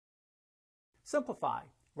Simplify.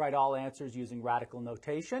 Write all answers using radical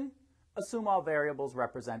notation. Assume all variables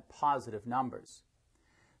represent positive numbers.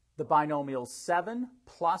 The binomial 7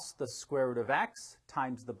 plus the square root of x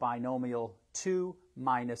times the binomial 2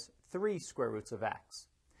 minus 3 square roots of x.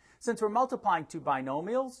 Since we're multiplying two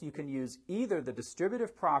binomials, you can use either the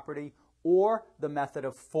distributive property or the method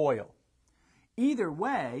of FOIL. Either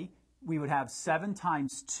way, we would have 7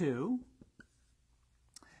 times 2.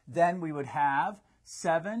 Then we would have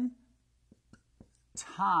 7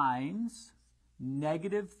 times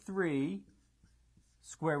negative 3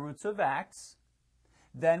 square roots of x.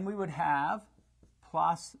 Then we would have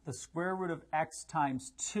plus the square root of x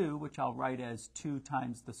times 2, which I'll write as 2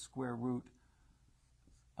 times the square root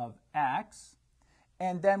of x.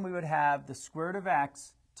 And then we would have the square root of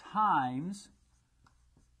x times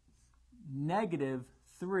negative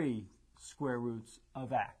 3 square roots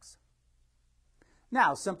of x.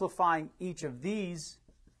 Now, simplifying each of these,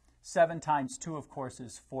 7 times 2, of course,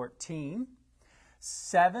 is 14.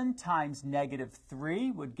 7 times negative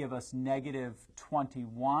 3 would give us negative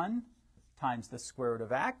 21 times the square root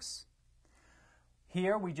of x.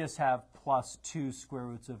 Here we just have plus 2 square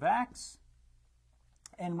roots of x.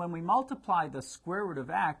 And when we multiply the square root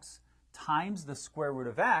of x times the square root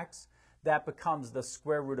of x, that becomes the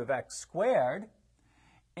square root of x squared.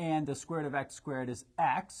 And the square root of x squared is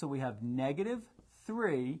x, so we have negative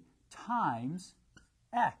 3 times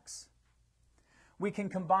x. We can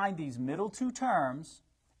combine these middle two terms,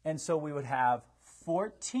 and so we would have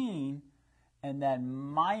 14 and then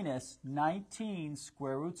minus 19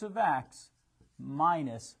 square roots of x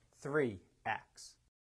minus 3x.